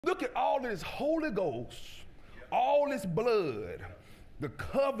Look at all this Holy Ghost, all this blood, the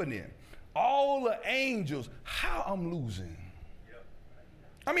covenant, all the angels, how I'm losing.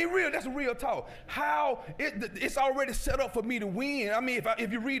 I mean, that's real talk. How it's already set up for me to win. I mean,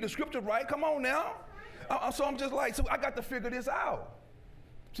 if you read the scripture right, come on now. So I'm just like, so I got to figure this out.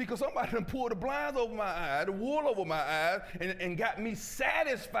 See, because somebody done pulled the blinds over my eyes, the wool over my eyes, and got me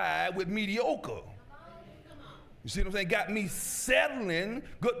satisfied with mediocre. You see what I'm saying? Got me settling,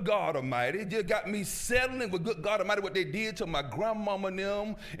 good God Almighty, just got me settling with good God Almighty what they did to my grandmama and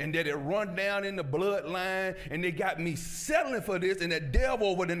them, and that it run down in the bloodline, and they got me settling for this, and that devil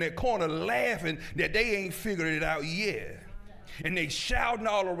over in that corner laughing that they ain't figured it out yet. And they shouting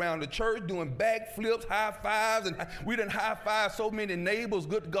all around the church, doing backflips, high fives, and we done high five so many neighbors,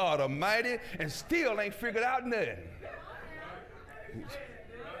 good God Almighty, and still ain't figured out nothing.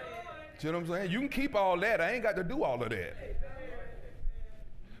 See what I'm saying? You can keep all that. I ain't got to do all of that.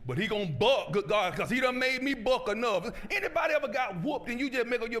 But he gonna buck, good God, because he done made me buck enough. Anybody ever got whooped and you just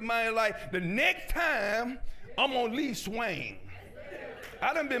make up your mind like, the next time I'm gonna leave swing?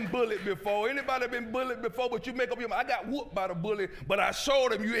 I done been bullied before. Anybody been bullied before, but you make up your mind, I got whooped by the bully, but I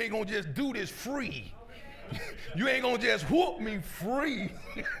showed him you ain't gonna just do this free. You ain't gonna just whoop me free.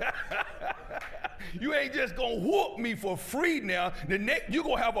 You ain't just gonna whoop me for free now. The next, you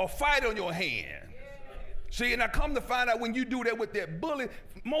gonna have a fight on your hand. See, and I come to find out when you do that with that bully,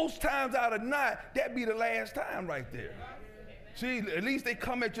 most times out of not, that be the last time right there. See, at least they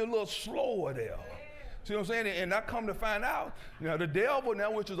come at you a little slower there. See what I'm saying? And I come to find out, the devil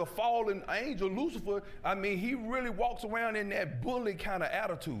now, which is a fallen angel, Lucifer, I mean, he really walks around in that bully kind of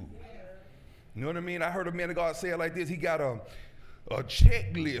attitude. You know what I mean? I heard a man of God say it like this. He got a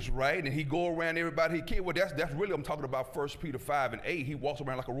checklist, right? And he go around everybody he can. Well, that's really, I'm talking about 1 Peter 5 and 8. He walks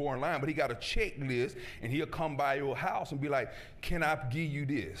around like a roaring lion, but he got a checklist, and he'll come by your house and be like, can I give you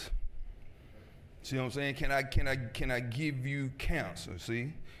this? See what I'm saying? Can I give you cancer?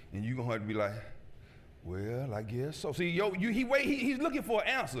 See? And you're going to have to be like, well, I guess so. See, he's looking for an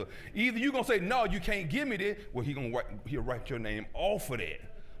answer. Either you're going to say, no, you can't give me this. Well, he'll write your name off of that.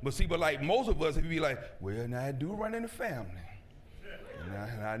 But see, but like most of us, he'd be like, well, now I do run in the family.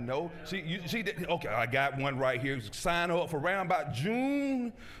 And I know. See, okay, I got one right here. Sign up for around about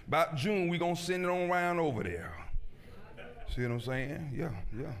June. About June, we're going to send it on around over there. See what I'm saying?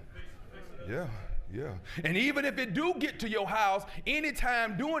 Yeah. And even if it do get to your house,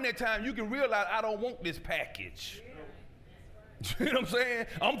 anytime during that time, you can realize I don't want this package. You know what I'm saying?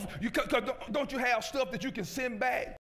 Don't you have stuff that you can send back?